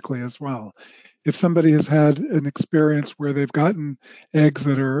effective clinically as well. If somebody has had an experience where they've gotten eggs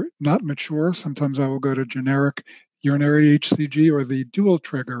that are not mature, sometimes I will go to generic urinary HCG or the dual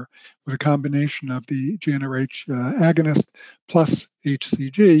trigger with a combination of the GnRH agonist plus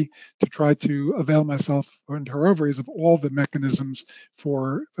HCG to try to avail myself and her ovaries of all the mechanisms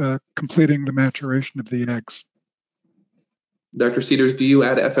for completing the maturation of the eggs. Dr. Cedars, do you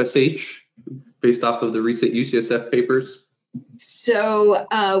add FSH based off of the recent UCSF papers?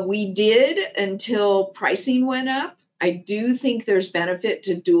 So we did until pricing went up. I do think there's benefit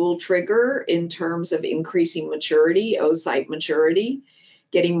to dual trigger in terms of increasing maturity, oocyte maturity,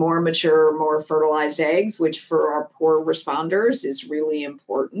 getting more mature, more fertilized eggs, which for our poor responders is really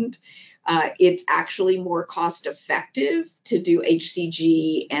important. It's actually more cost effective to do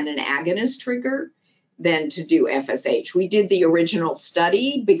HCG and an agonist trigger than to do FSH. We did the original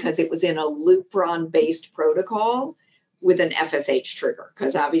study because it was in a Lupron-based protocol with an FSH trigger,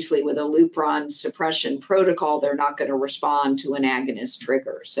 because obviously with a Lupron suppression protocol, they're not going to respond to an agonist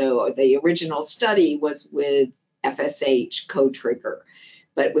trigger. So the original study was with FSH co-trigger.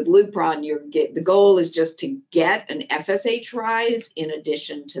 But with Lupron, the goal is just to get an FSH rise in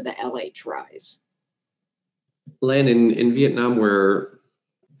addition to the LH rise. Len, in Vietnam, where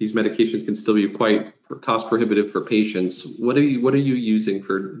these medications can still be quite cost prohibitive for patients, what are you using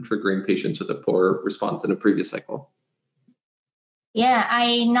for triggering patients with a poor response in a previous cycle? Yeah,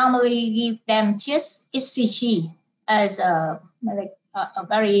 I normally give them just HCG as a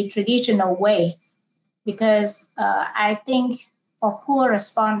very traditional way because I think for poor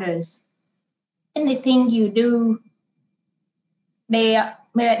responders, anything you do, the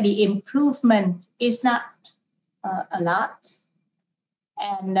improvement is not a lot.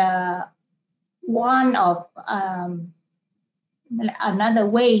 And one of another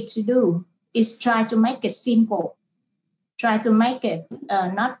way to do is try to make it simple. Try to make it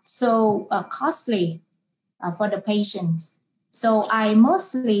not so costly for the patients. So I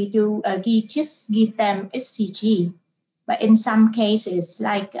mostly do just give them HCG. But in some cases,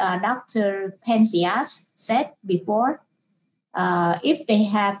 like Dr. Penzias said before, if they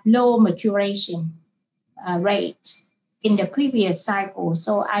have low maturation rate in the previous cycle,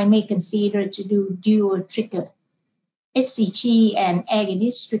 so I may consider to do dual trigger, HCG and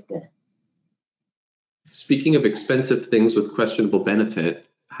agonist trigger. Speaking of expensive things with questionable benefit,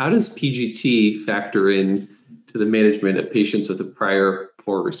 how does PGT factor in to the management of patients with a prior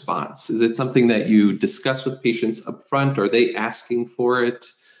poor response? Is it something that you discuss with patients up front? Are they asking for it?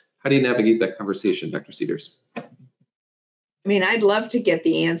 How do you navigate that conversation, Dr. Cedars? I mean, I'd love to get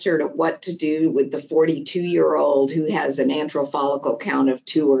the answer to what to do with the 42-year-old who has an antral follicle count of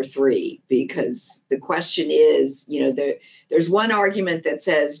 2 or 3, because the question is, there's one argument that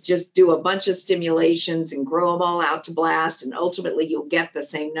says just do a bunch of stimulations and grow them all out to blast, and ultimately you'll get the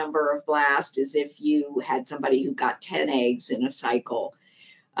same number of blast as if you had somebody who got 10 eggs in a cycle.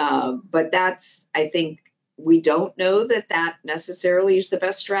 But that's, I think, we don't know that necessarily is the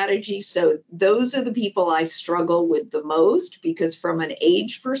best strategy. So those are the people I struggle with the most, because from an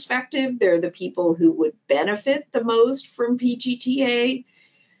age perspective, they're the people who would benefit the most from PGTA,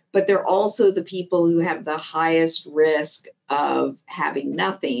 but they're also the people who have the highest risk of having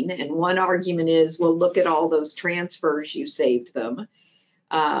nothing. And one argument is, well, look at all those transfers, you saved them.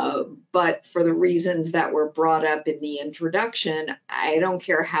 But for the reasons that were brought up in the introduction, I don't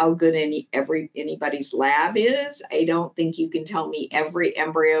care how good anybody's lab is. I don't think you can tell me every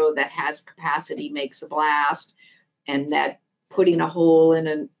embryo that has capacity makes a blast, and that putting a hole in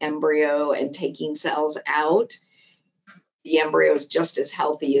an embryo and taking cells out, the embryo is just as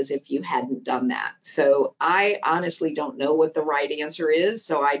healthy as if you hadn't done that. So I honestly don't know what the right answer is.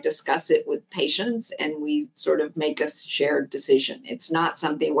 So I discuss it with patients and we sort of make a shared decision. It's not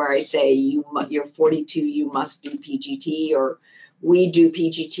something where I say, you're 42, you must do PGT, or we do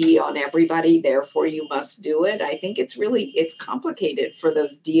PGT on everybody, therefore you must do it. I think it's complicated for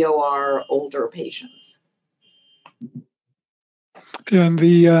those DOR older patients. And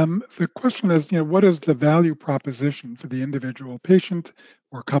the question is, what is the value proposition for the individual patient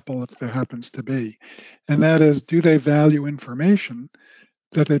or couple, if there happens to be? And that is, do they value information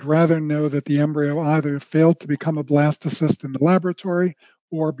that they'd rather know that the embryo either failed to become a blastocyst in the laboratory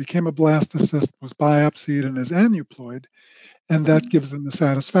or became a blastocyst, was biopsied, and is aneuploid, and that gives them the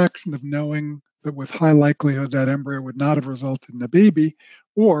satisfaction of knowing that with high likelihood that embryo would not have resulted in a baby,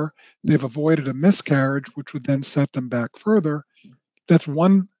 or they've avoided a miscarriage, which would then set them back further. That's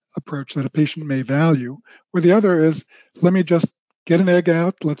one approach that a patient may value. Or the other is, let me just get an egg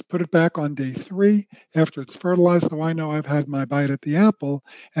out, let's put it back on day 3 after it's fertilized, so I know I've had my bite at the apple.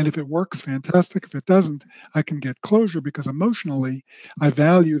 And if it works, fantastic. If it doesn't, I can get closure, because emotionally, I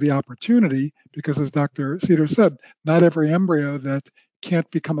value the opportunity, because as Dr. Cedars said, not every embryo that can't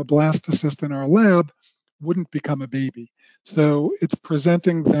become a blastocyst in our lab wouldn't become a baby. So it's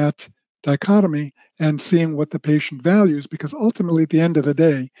presenting that dichotomy and seeing what the patient values, because ultimately at the end of the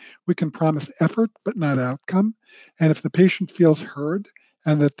day, we can promise effort but not outcome. And if the patient feels heard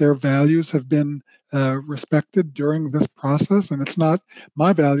and that their values have been respected during this process, and it's not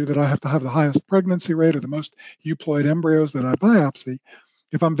my value that I have to have the highest pregnancy rate or the most euploid embryos that I biopsy,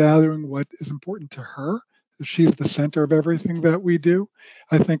 if I'm valuing what is important to her, she's the center of everything that we do,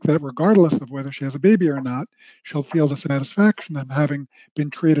 I think that regardless of whether she has a baby or not, she'll feel the satisfaction of having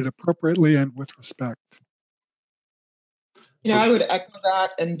been treated appropriately and with respect. I would echo that.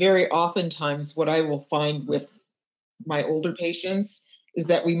 And very oftentimes what I will find with my older patients is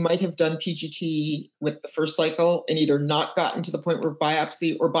that we might have done PGT with the first cycle and either not gotten to the point where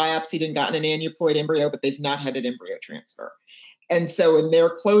biopsy, or biopsied and gotten an aneuploid embryo, but they've not had an embryo transfer. And so in their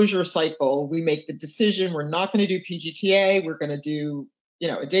closure cycle, we make the decision, we're not going to do PGTA, we're going to do,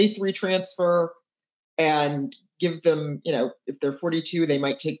 a day 3 transfer and give them, if they're 42, they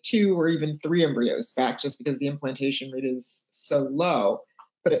might take 2 or even 3 embryos back just because the implantation rate is so low,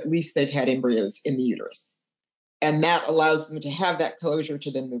 but at least they've had embryos in the uterus. And that allows them to have that closure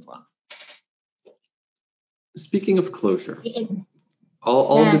to then move on. Speaking of closure,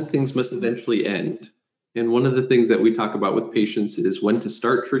 all good things must eventually end. And one of the things that we talk about with patients is when to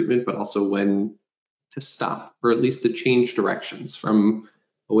start treatment, but also when to stop, or at least to change directions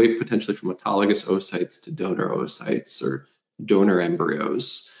away potentially from autologous oocytes to donor oocytes or donor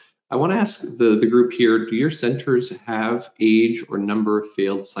embryos. I want to ask the group here, do your centers have age or number of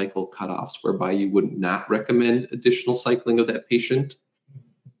failed cycle cutoffs whereby you would not recommend additional cycling of that patient?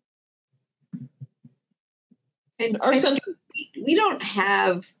 And our center, we don't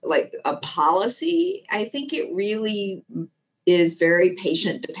have like a policy. I think it really is very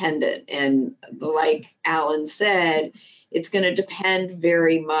patient dependent. And like Alan said, it's going to depend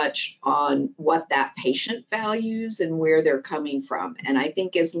very much on what that patient values and where they're coming from. And I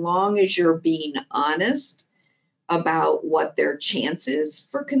think as long as you're being honest about what their chances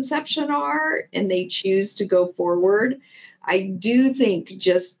for conception are and they choose to go forward, I do think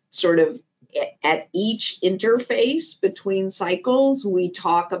just sort of at each interface between cycles, we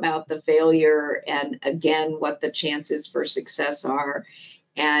talk about the failure and again, what the chances for success are.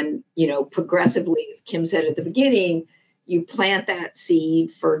 And, progressively, as Kim said at the beginning, you plant that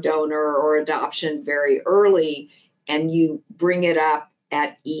seed for donor or adoption very early, and you bring it up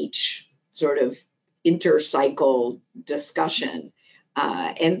at each sort of intercycle discussion.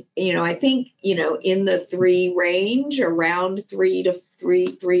 And, I think, in the 3 range, around 3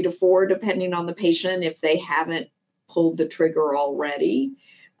 to 4, depending on the patient, if they haven't pulled the trigger already,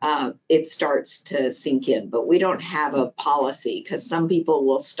 it starts to sink in. But we don't have a policy, because some people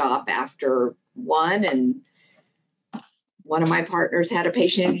will stop after 1. And one of my partners had a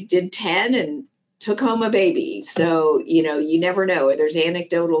patient who did 10 and took home a baby. So, you never know. There's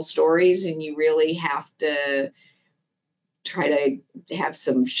anecdotal stories, and you really have to try to have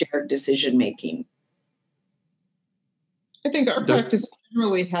some shared decision making. I think our practice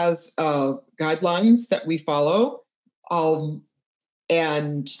generally has guidelines that we follow,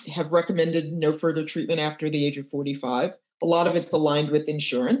 and have recommended no further treatment after the age of 45. A lot of it's aligned with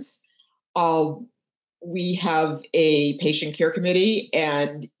insurance. We have a patient care committee,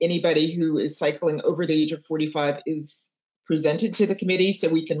 and anybody who is cycling over the age of 45 is presented to the committee so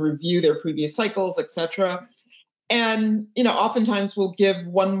we can review their previous cycles, etc. And, oftentimes we'll give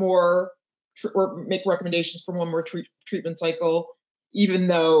one more or make recommendations for one more treatment cycle, even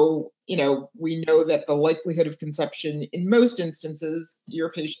though, we know that the likelihood of conception in most instances,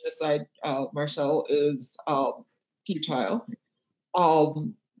 your patient aside, Marcel, is futile.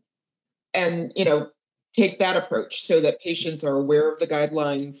 And, take that approach so that patients are aware of the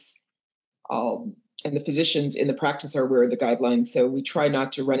guidelines, and the physicians in the practice are aware of the guidelines. So we try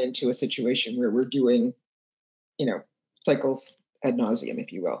not to run into a situation where we're doing, cycles ad nauseum,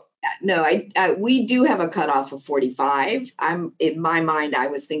 if you will. No, we do have a cutoff of 45. In my mind, I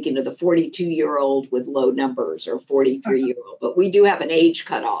was thinking of the 42-year-old with low numbers, or 43-year-old, but we do have an age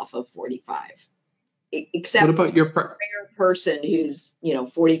cutoff of 45. Except what about your person who's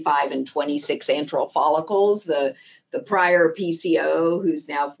 45 and 26 antral follicles, the prior PCO who's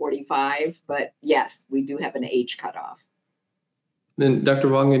now 45. But yes, we do have an age cutoff. Then Dr.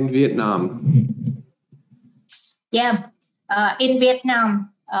 Wong, in Vietnam. Yeah, in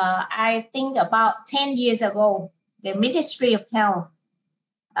Vietnam, I think about 10 years ago, the Ministry of Health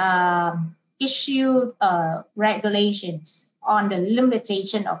issued regulations on the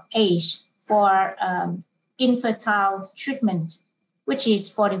limitation of age for infertile treatment, which is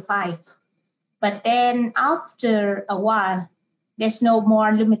 45. But then after a while, there's no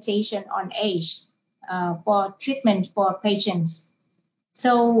more limitation on age for treatment for patients.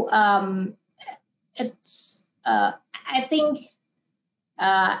 So I think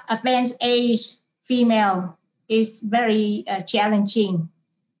advanced age female is very challenging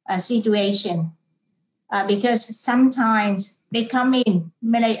situation because sometimes they come in,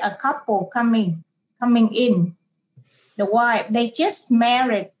 maybe a couple coming in, the wife, they just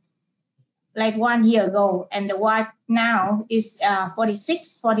married like 1 year ago, and the wife now is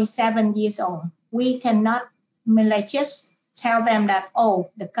 46, 47 years old. We cannot just tell them that,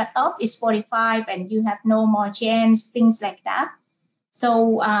 the cutoff is 45 and you have no more chance, things like that.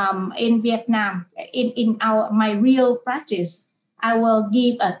 So in Vietnam, in my real practice, I will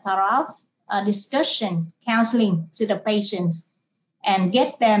give a thorough discussion, counseling to the patients and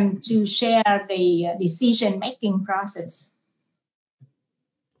get them to share the decision-making process.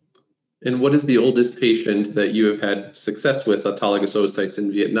 And what is the oldest patient that you have had success with autologous oocytes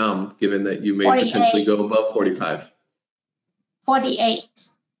in Vietnam, given that you may 48. potentially go above 45?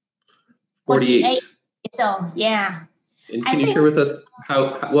 48. 48. So, yeah. And can you share with us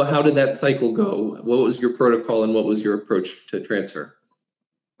how did that cycle go? What was your protocol and what was your approach to transfer?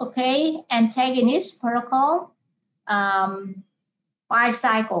 Okay, antagonist protocol, 5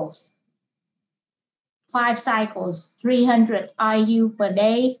 cycles. 5 cycles, 300 IU per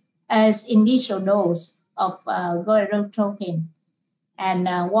day as initial dose of goitrotropin, and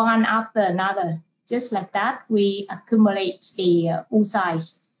one after another. Just like that, we accumulate the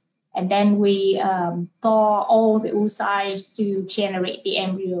oocytes, and then we thaw all the oocytes to generate the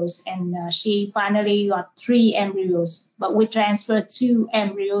embryos. And she finally got 3 embryos, but we transferred 2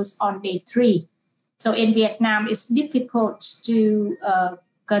 embryos on day 3. So in Vietnam, it's difficult to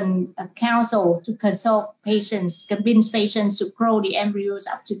consult patients, convince patients to grow the embryos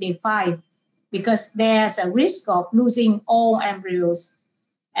up to day 5, because there's a risk of losing all embryos.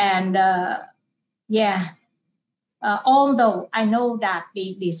 And although I know that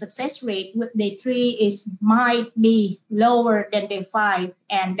the success rate with day 3 might be lower than day 5,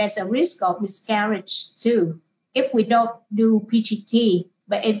 and there's a risk of miscarriage too if we don't do PGT.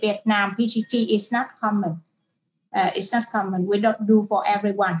 But in Vietnam, PGT is not common. It's not common. We don't do for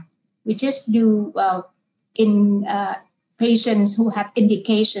everyone. We just do in patients who have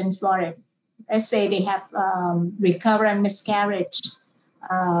indications for it. let's say they have recurrent miscarriage,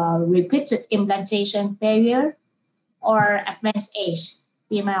 repeated implantation failure, or advanced age,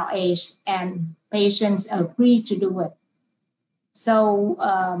 female age, and patients agree to do it. So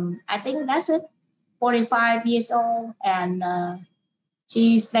I think that's it. 45 years old, and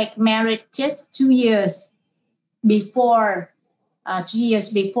she's like married just 2 years before. 2 years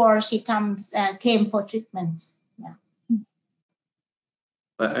before she came for treatment. Yeah.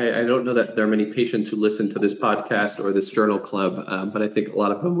 I don't know that there are many patients who listen to this podcast or this journal club, but I think a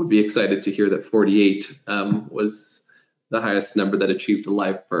lot of them would be excited to hear that 48 was the highest number that achieved a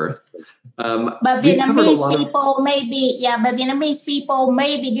live birth. But Vietnamese people may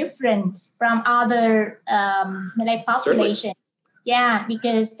be different from other population. Certainly. Yeah,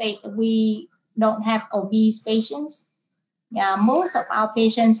 because we don't have obese patients. Yeah, most of our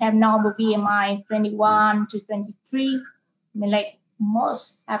patients have normal BMI 21 to 23.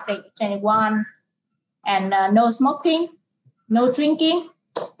 Most have 21, and no smoking, no drinking,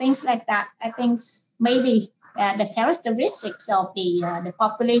 things like that. I think maybe the characteristics of the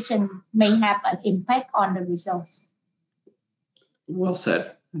population may have an impact on the results. Well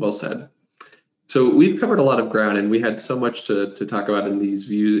said. Well said. So we've covered a lot of ground, and we had so much to talk about in these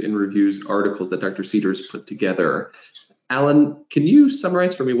view and reviews articles that Dr. Cedars put together. Alan, can you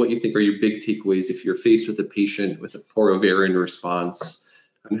summarize for me what you think are your big takeaways if you're faced with a patient with a poor ovarian response,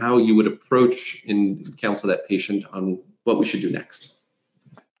 and how you would approach and counsel that patient on what we should do next?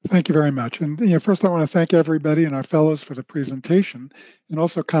 Thank you very much. And first I want to thank everybody and our fellows for the presentation, and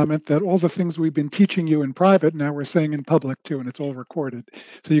also comment that all the things we've been teaching you in private, now we're saying in public too, and it's all recorded.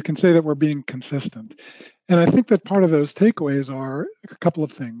 So you can say that we're being consistent. And I think that part of those takeaways are a couple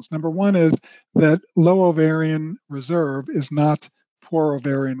of things. Number one is that low ovarian reserve is not poor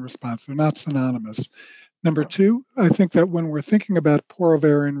ovarian response. They're not synonymous. Number two, I think that when we're thinking about poor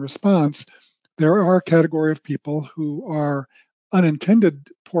ovarian response, there are a category of people who are unintended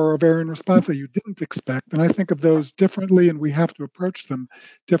poor ovarian response that you didn't expect. And I think of those differently, and we have to approach them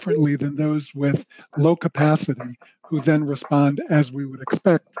differently than those with low capacity who then respond as we would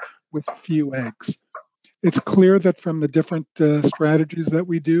expect with few eggs. It's clear that from the different strategies that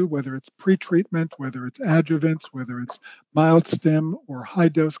we do, whether it's pretreatment, whether it's adjuvants, whether it's mild stim or high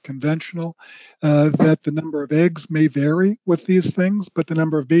dose conventional, that the number of eggs may vary with these things, but the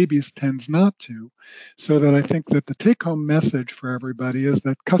number of babies tends not to. So that I think that the take-home message for everybody is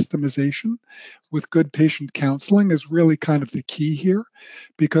that customization with good patient counseling is really kind of the key here,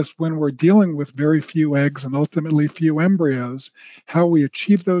 because when we're dealing with very few eggs and ultimately few embryos, how we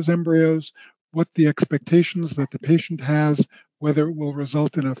achieve those embryos, what the expectations that the patient has, whether it will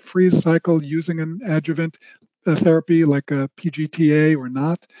result in a freeze cycle using an adjuvant therapy like a PGTA or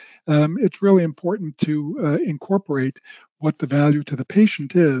not. It's really important to incorporate what the value to the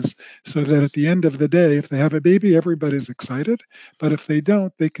patient is, so that at the end of the day, if they have a baby, everybody's excited. But if they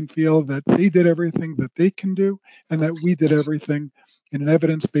don't, they can feel that they did everything that they can do, and that we did everything in an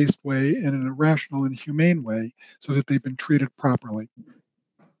evidence-based way and in a rational and humane way, so that they've been treated properly.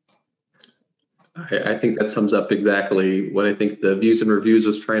 I think that sums up exactly what I think the Views and Reviews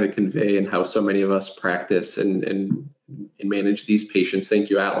was trying to convey, and how so many of us practice and manage these patients. Thank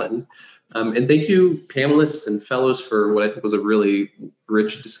you, Alan. And thank you, panelists and fellows, for what I think was a really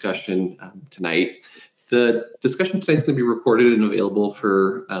rich discussion tonight. The discussion tonight is going to be recorded and available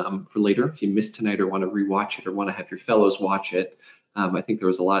for later. If you missed tonight or want to rewatch it or want to have your fellows watch it, I think there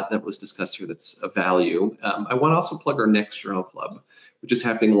was a lot that was discussed here that's of value. I want to also plug our next journal club, which is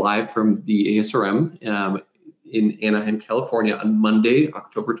happening live from the ASRM in Anaheim, California on Monday,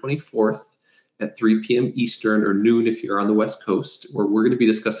 October 24th at 3 p.m. Eastern, or noon if you're on the West Coast, where we're going to be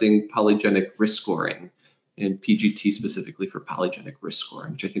discussing polygenic risk scoring and PGT specifically for polygenic risk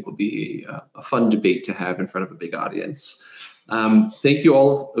scoring, which I think will be a fun debate to have in front of a big audience. Thank you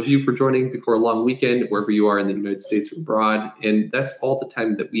all of you for joining before a long weekend, wherever you are in the United States or abroad. And that's all the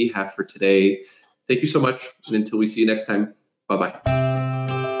time that we have for today. Thank you so much. And until we see you next time, bye-bye.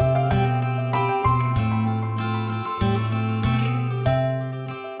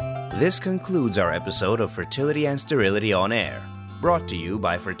 This concludes our episode of Fertility and Sterility on Air, brought to you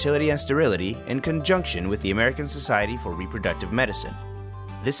by Fertility and Sterility in conjunction with the American Society for Reproductive Medicine.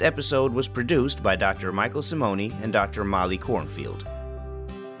 This episode was produced by Dr. Michael Simoni and Dr. Molly Cornfield.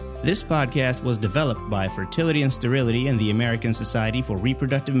 This podcast was developed by Fertility and Sterility and the American Society for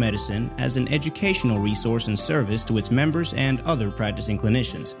Reproductive Medicine as an educational resource and service to its members and other practicing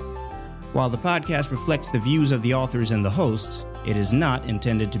clinicians. While the podcast reflects the views of the authors and the hosts, it is not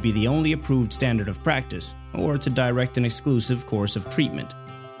intended to be the only approved standard of practice or to direct an exclusive course of treatment.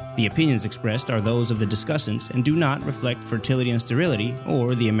 The opinions expressed are those of the discussants and do not reflect Fertility and Sterility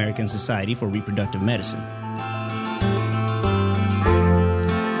or the American Society for Reproductive Medicine.